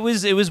 I mean it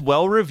was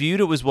well reviewed.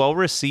 It was well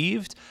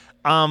received.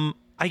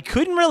 I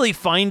couldn't really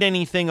find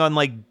anything on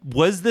like,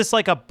 was this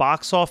like a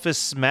box office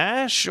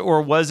smash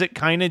or was it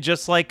kind of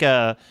just like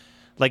a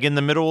in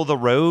the middle of the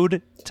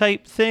road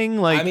type thing?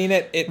 Like, I mean,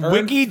 it earned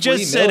Wiki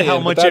just said million, how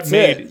much it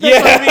made.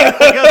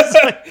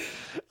 Yeah.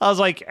 I was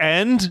like,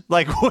 and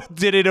like, what,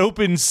 did it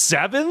open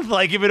 7th?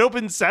 Like, if it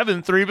opened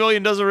 7th, $3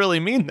 billion doesn't really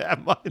mean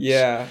that much.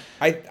 Yeah,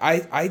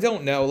 I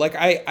don't know. Like,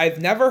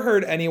 I've never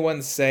heard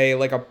anyone say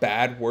like a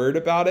bad word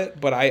about it,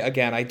 but I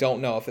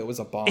don't know if it was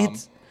a bomb.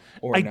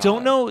 I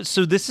don't know.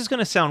 So this is going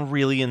to sound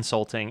really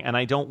insulting, and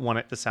I don't want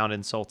it to sound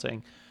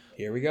insulting.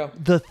 Here we go.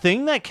 The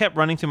thing that kept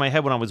running through my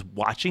head when I was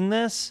watching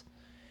this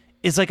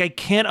is like, I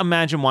can't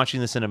imagine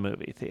watching this in a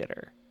movie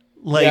theater.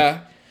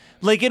 Like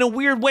in a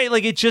weird way,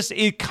 like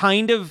it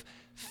kind of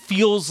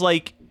feels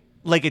like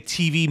a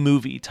TV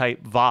movie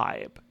type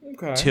vibe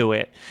to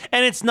it.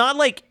 And it's not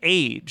like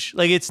age.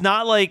 Like, it's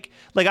not like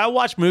I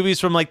watch movies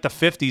from like the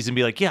 50s and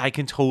be like, yeah, I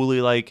can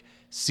totally like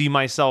see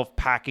myself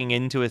packing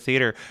into a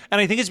theater.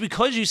 And I think it's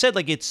because you said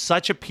like, it's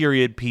such a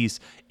period piece.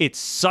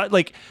 It's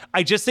like,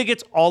 I just think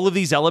it's all of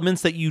these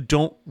elements that you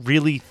don't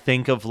really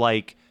think of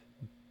like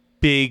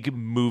big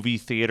movie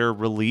theater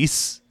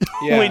release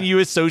when you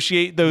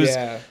associate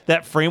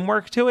that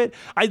framework to it.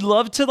 I'd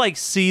love to like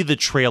see the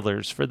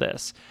trailers for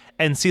this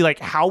and see like,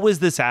 how was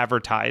this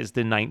advertised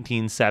in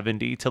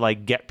 1970 to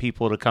like get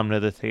people to come to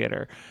the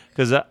theater?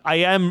 Because I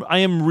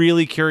am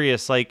really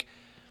curious. Like,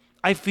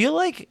 I feel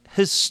like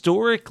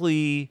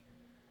historically,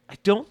 I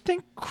don't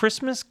think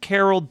Christmas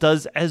Carol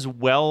does as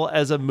well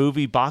as a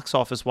movie box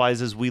office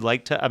wise as we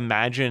like to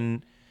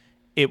imagine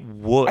it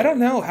would. I don't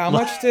know. How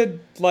much did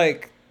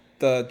like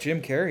the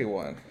Jim Carrey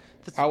one?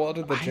 How well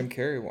did the Jim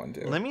Carrey one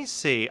do? Let me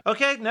see.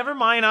 Okay, never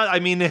mind. I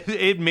mean,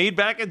 it made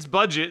back its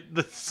budget,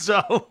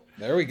 so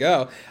there we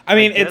go. I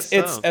mean, it's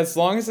as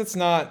long as it's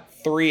not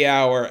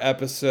 3-hour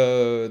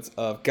episodes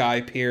of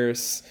Guy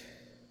Pearce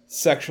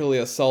sexually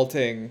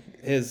assaulting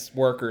his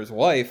worker's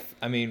wife.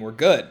 I mean, we're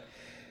good.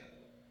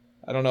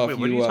 I don't know if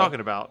what are you talking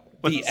about?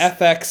 The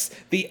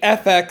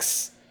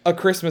FX A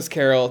Christmas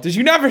Carol. Did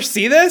you never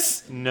see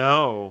this?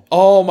 No.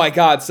 Oh my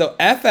God. So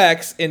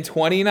FX in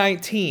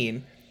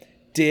 2019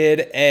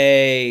 did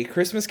a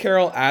Christmas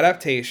Carol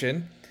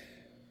adaptation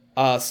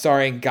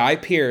starring Guy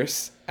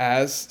Pearce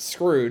as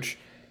Scrooge.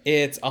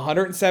 It's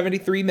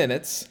 173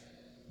 minutes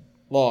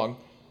long,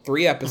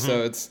 3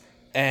 episodes,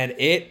 and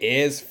it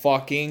is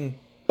fucking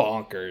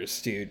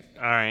bonkers, dude.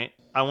 All right.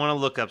 I want to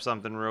look up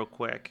something real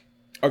quick.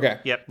 Okay.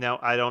 Yep. No,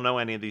 I don't know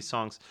any of these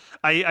songs.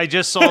 I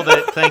just saw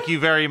that Thank You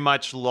Very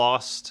Much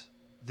lost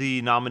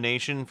the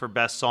nomination for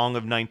Best Song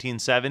of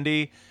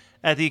 1970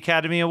 at the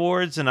Academy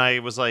Awards, and I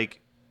was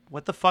like,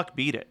 what the fuck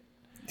beat it?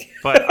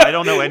 But I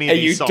don't know any of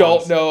these songs. And you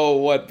don't know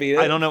what beat it?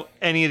 I don't know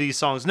any of these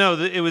songs. No,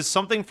 it was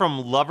something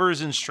from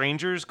Lovers and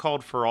Strangers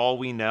called For All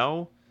We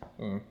Know.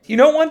 You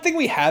know, one thing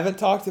we haven't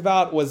talked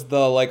about was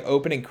the like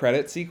opening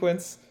credit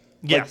sequence.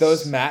 Like Yes.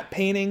 those matte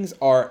paintings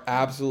are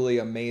absolutely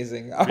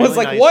amazing. I Really was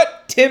like, nice.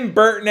 what Tim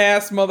Burton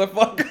ass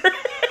motherfucker.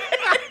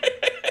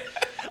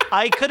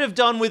 I could have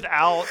done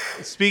without,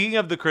 speaking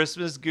of the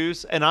Christmas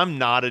goose, and I'm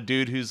not a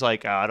dude who's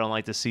like, I don't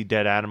like to see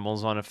dead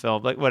animals on a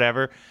film, like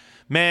whatever.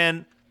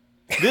 Man,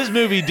 this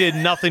movie did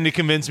nothing to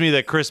convince me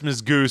that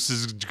Christmas goose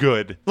is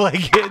good.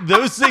 Like,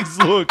 those things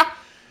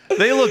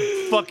they look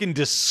fucking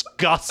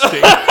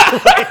disgusting.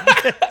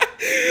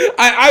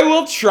 I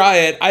will try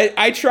it.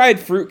 I tried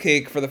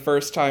fruitcake for the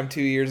first time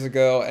 2 years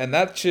ago, and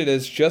that shit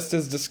is just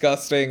as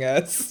disgusting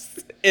as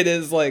it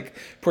is like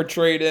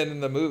portrayed in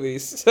the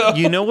movies. So.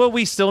 You know what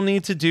we still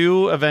need to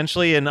do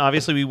eventually, and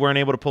obviously we weren't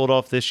able to pull it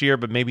off this year,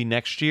 but maybe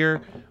next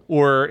year,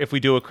 or if we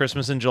do a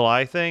Christmas in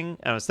July thing.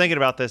 And I was thinking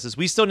about this: is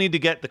we still need to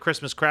get the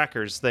Christmas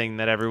crackers thing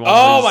that everyone.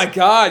 Oh was my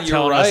God, you're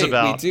telling us right.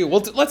 about. We do.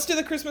 Well, let's do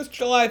the Christmas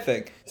July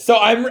thing. So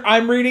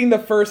I'm reading the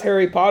first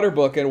Harry Potter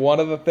book, and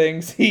one of the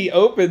things he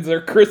opens are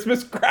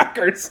Christmas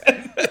crackers.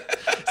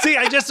 See,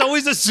 I just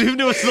always assumed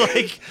it was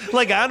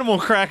like animal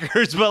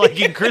crackers, but like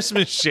in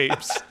Christmas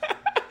shapes.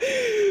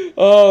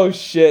 Oh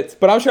shit!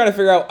 But I'm trying to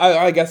figure out.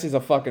 I guess he's a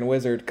fucking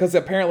wizard because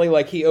apparently,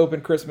 like, he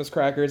opened Christmas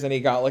crackers and he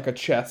got like a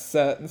chess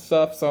set and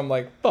stuff. So I'm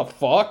like, the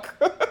fuck?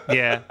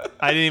 Yeah,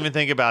 I didn't even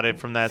think about it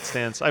from that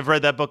stance. I've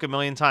read that book a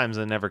million times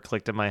and it never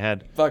clicked in my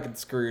head. Fucking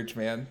Scrooge,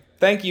 man.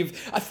 Thank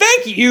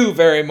you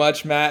very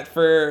much, Matt,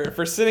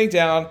 for sitting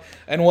down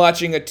and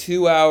watching a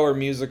 2-hour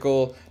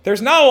musical.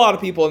 There's not a lot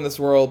of people in this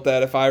world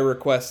that if I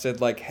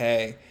requested, like,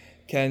 hey,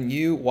 can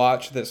you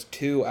watch this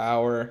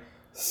 2-hour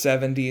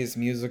 70s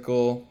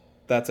musical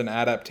that's an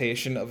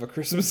adaptation of A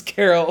Christmas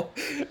Carol,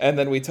 and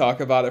then we talk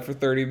about it for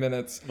 30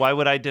 minutes. Why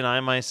would I deny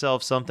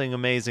myself something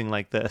amazing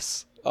like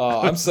this?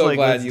 Oh, I'm so Like,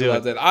 glad let's you do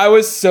loved it. I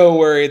was so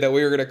worried that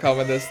we were going to come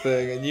in this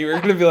thing, and you were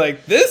going to be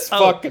like, this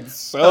fucking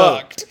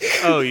sucked.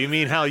 Oh, you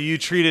mean how you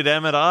treated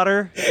Emmett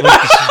Otter?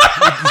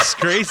 With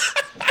disgrace?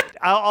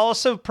 I'll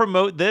also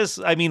promote this.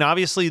 I mean,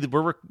 obviously,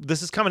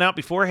 this is coming out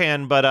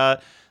beforehand,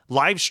 but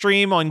live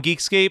stream on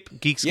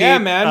Geekscape. Yeah,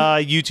 man.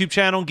 YouTube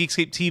channel,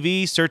 Geekscape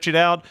TV. Search it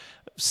out.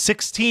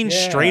 16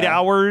 straight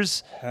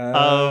hours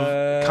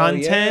of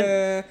content.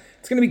 Yeah.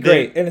 It's going to be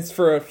great, and it's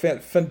for a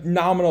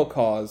phenomenal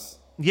cause.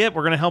 Yeah,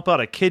 we're going to help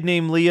out a kid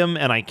named Liam,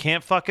 and I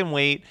can't fucking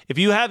wait. If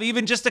you have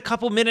even just a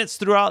couple minutes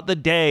throughout the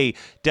day,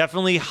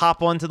 definitely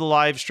hop onto the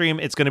live stream.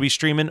 It's going to be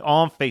streaming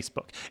on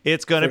Facebook.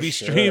 It's going to be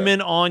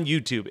streaming on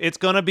YouTube. It's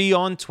going to be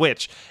on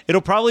Twitch. It'll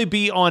probably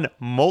be on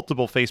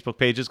multiple Facebook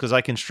pages because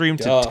I can stream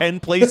to 10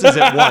 places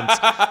at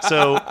once.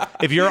 So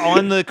if you're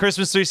on the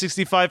Christmas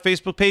 365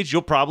 Facebook page,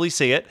 you'll probably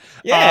see it.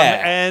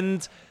 Yeah.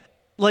 And...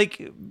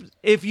 like,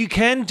 if you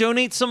can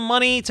donate some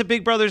money to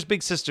Big Brothers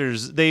Big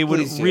Sisters, they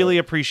would really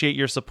appreciate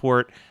your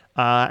support.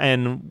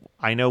 And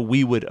I know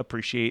we would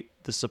appreciate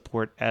the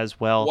support as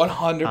well.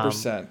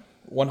 100%.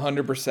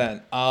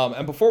 100%.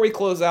 And before we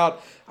close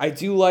out, I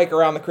do like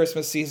around the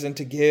Christmas season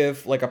to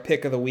give like a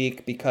pick of the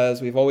week because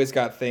we've always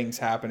got things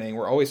happening.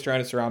 We're always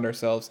trying to surround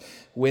ourselves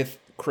with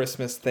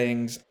Christmas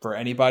things. For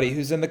anybody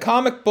who's in the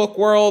comic book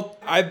world,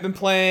 I've been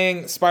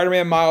playing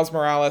Spider-Man Miles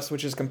Morales,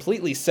 which is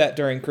completely set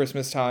during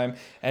Christmas time,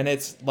 and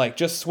it's like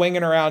just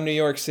swinging around New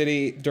York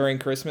City during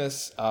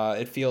Christmas.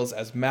 It feels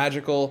as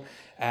magical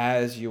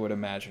as you would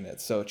imagine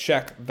it. So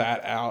check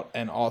that out.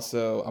 And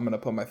also, I'm gonna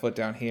put my foot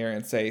down here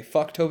and say,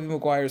 fuck Tobey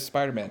Maguire's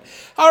Spider-Man.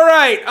 All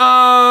right,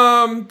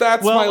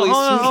 that's my least.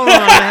 Hold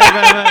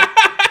on.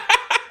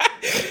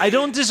 I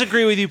don't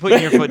disagree with you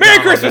putting your foot Merry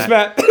down. Christmas, on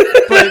that. Matt.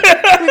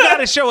 But we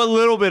gotta show a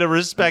little bit of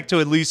respect to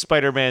at least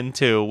Spider-Man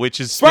 2, which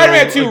is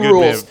Spider-Man still 2 a good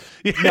rules.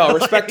 move. No,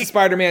 respect to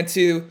Spider-Man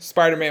 2.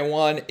 Spider-Man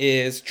 1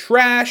 is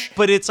trash.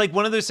 But it's like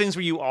one of those things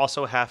where you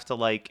also have to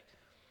like.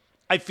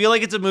 I feel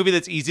like it's a movie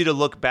that's easy to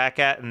look back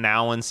at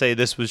now and say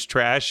this was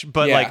trash,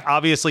 but like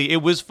obviously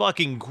it was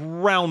fucking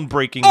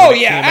groundbreaking. Oh when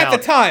it yeah, came at out.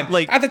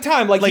 the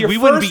time, like your we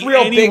wouldn't first be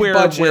real anywhere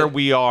big budget. where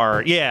we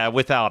are,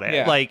 without it.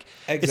 Yeah, like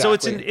so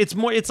exactly.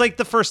 it's like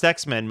the first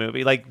X-Men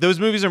movie. Like those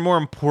movies are more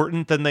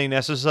important than they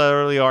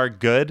necessarily are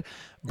good.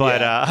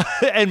 But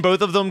and both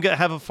of them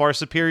have a far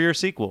superior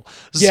sequel.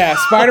 Yeah,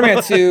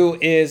 Spider-Man 2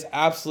 is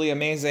absolutely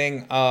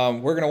amazing.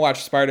 We're gonna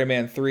watch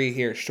Spider-Man 3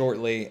 here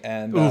shortly,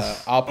 and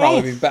I'll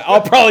probably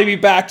be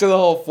back to the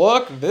whole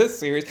fuck this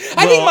series.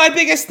 I think my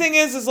biggest thing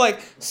is like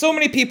so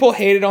many people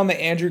hated on the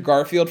Andrew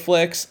Garfield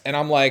flicks, and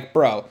I'm like,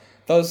 bro,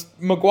 those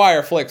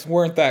Maguire flicks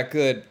weren't that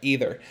good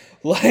either.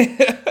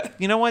 Like,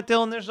 you know what,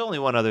 Dylan? There's only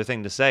one other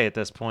thing to say at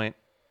this point.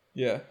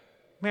 Yeah.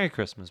 Merry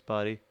Christmas,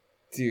 buddy.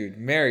 Dude,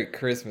 Merry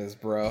Christmas,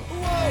 bro.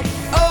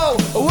 Oh,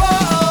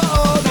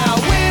 now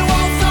we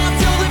won't stop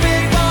till the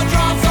big ball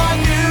drops on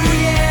New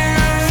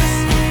Year's.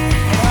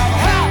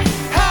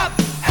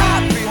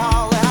 Happy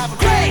holiday, have a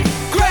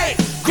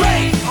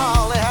great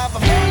holiday, have a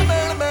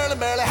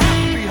merry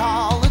happy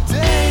holiday.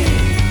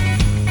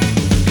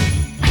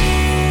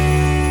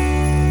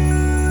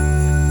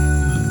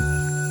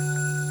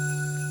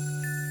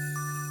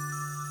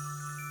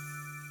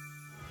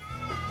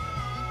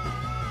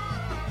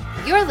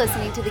 You're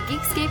listening to the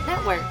Geekscape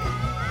Network.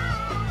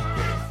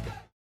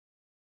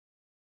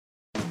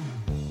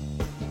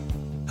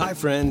 Hi,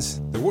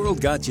 friends. The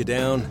world got you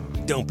down.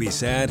 Don't be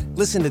sad.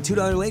 Listen to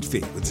 $2 Late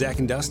Fee with Zach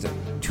and Dustin.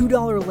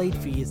 $2 Late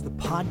Fee is the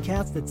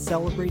podcast that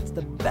celebrates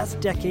the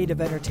best decade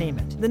of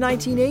entertainment, the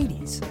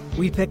 1980s.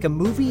 We pick a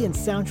movie and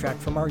soundtrack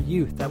from our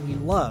youth that we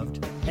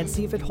loved and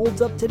see if it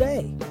holds up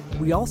today.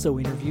 We also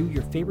interview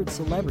your favorite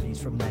celebrities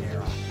from that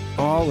era.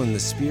 All in the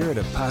spirit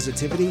of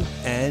positivity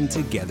and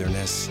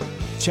togetherness.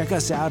 Check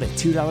us out at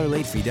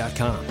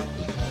 $2latefee.com.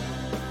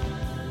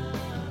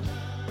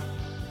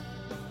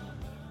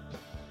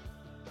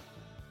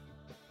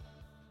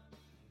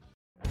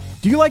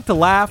 Do you like to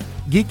laugh,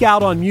 geek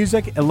out on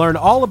music, and learn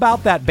all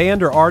about that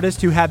band or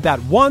artist who had that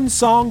one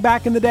song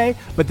back in the day,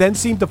 but then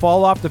seemed to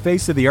fall off the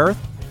face of the earth?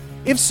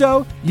 If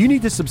so, you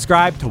need to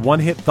subscribe to One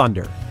Hit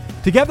Thunder.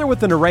 Together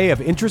with an array of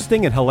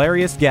interesting and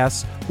hilarious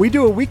guests, we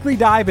do a weekly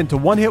dive into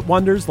one-hit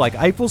wonders like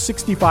Eiffel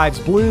 65's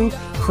Blue,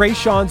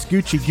 Kreayshawn's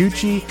Gucci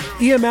Gucci,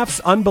 EMF's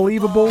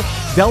Unbelievable,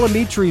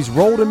 Delamitri's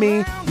Roll to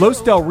Me,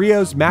 Los Del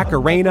Rio's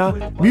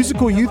Macarena,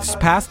 Musical Youth's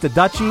Pass the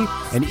Dutchie,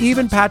 and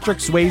even Patrick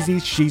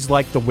Swayze's She's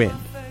Like the Wind.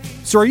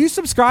 So are you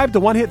subscribed to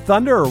One Hit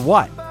Thunder or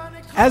what?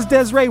 As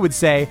Desiree would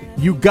say,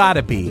 you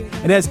gotta be.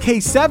 And as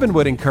K7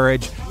 would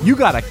encourage, you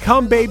gotta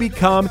come baby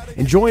come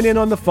and join in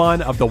on the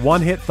fun of the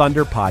One Hit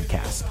Thunder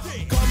podcast.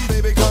 Come,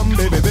 baby, come,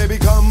 baby, baby,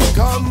 come,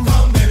 come.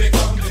 Come, baby,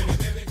 come, baby,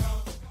 baby,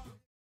 come.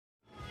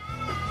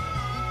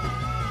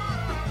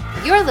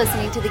 You're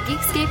listening to the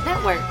Geekscape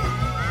Network.